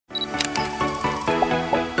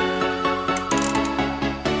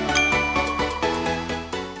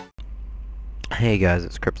Hey guys,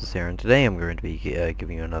 it's Cryptus here, and today I'm going to be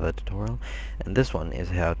giving you another tutorial, and this one is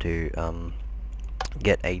how to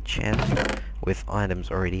get a chest with items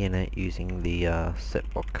already in it using the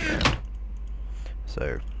setblock command.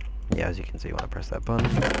 So yeah, as you can see, when I press that button,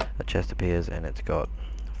 a chest appears and it's got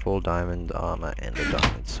full diamond armor and a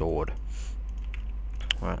diamond sword.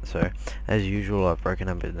 Right, so as usual, I've broken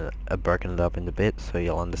it up into bits so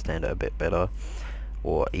you'll understand it a bit better,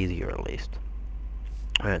 or easier at least.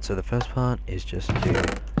 Alright, so the first part is just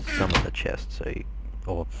to summon the chest,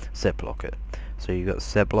 or set block it. So you got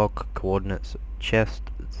set block, coordinates, chest,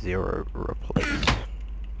 0, replace.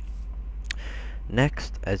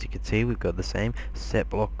 Next, as you can see, we've got the same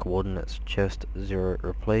set block, coordinates, chest, 0,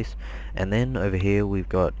 replace, and then over here we've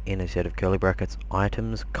got, in a set of curly brackets,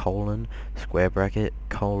 items, colon, square bracket,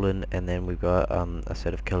 colon, and then we've got a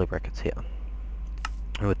set of curly brackets here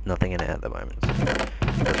with nothing in it at the moment. So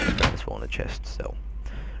let's just go and spawn a chest cell.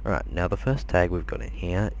 Alright, now the first tag we've got in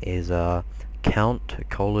here is count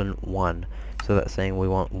colon 1. So that's saying we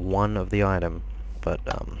want one of the item, but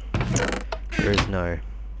there is no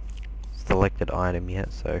selected item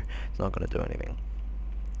yet, so it's not going to do anything.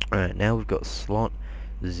 Alright, now we've got slot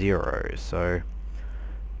 0, so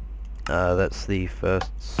that's the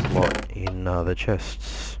first slot in the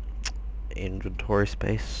chest's inventory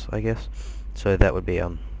space, I guess. So that would be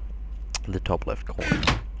the top left corner.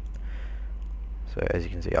 So as you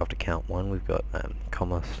can see, after count 1 we've got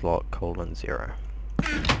comma slot colon 0,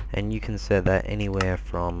 and you can set that anywhere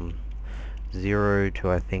from 0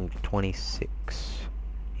 to I think 26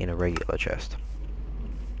 in a regular chest.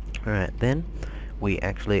 Alright, then we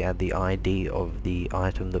actually add the ID of the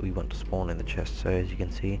item that we want to spawn in the chest. So as you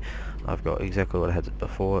can see, I've got exactly what I had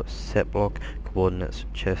before: set block, coordinates,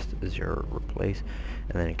 chest, 0, replace,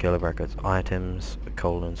 and then in curly brackets, items,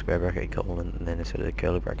 colon, square bracket, colon, and then instead of the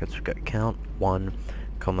curly brackets we've got count 1,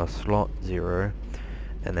 comma slot 0,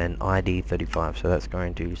 and then ID 35. So that's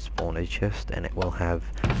going to spawn a chest, and it will have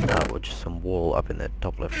just some wall up in the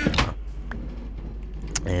top left corner.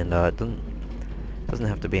 And it doesn't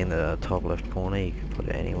have to be in the top left corner, you can put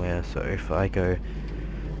it anywhere. So if I go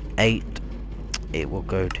 8, it will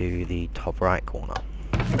go to the top right corner.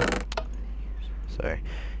 So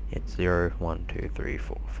it's 0, 1, 2, 3,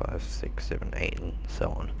 4, 5, 6, 7, 8, and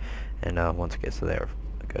so on. And once it gets to there,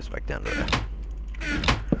 it goes back down to there.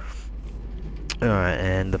 Alright,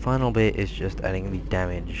 and the final bit is just adding the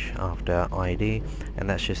damage after ID, and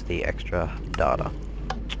that's just the extra data.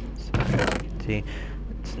 So as you can see,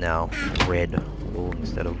 it's now red wall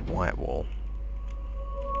instead of white wall.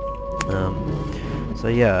 So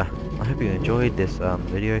yeah, I hope you enjoyed this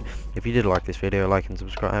video. If you did like this video, like and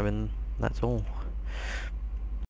subscribe, and that's all.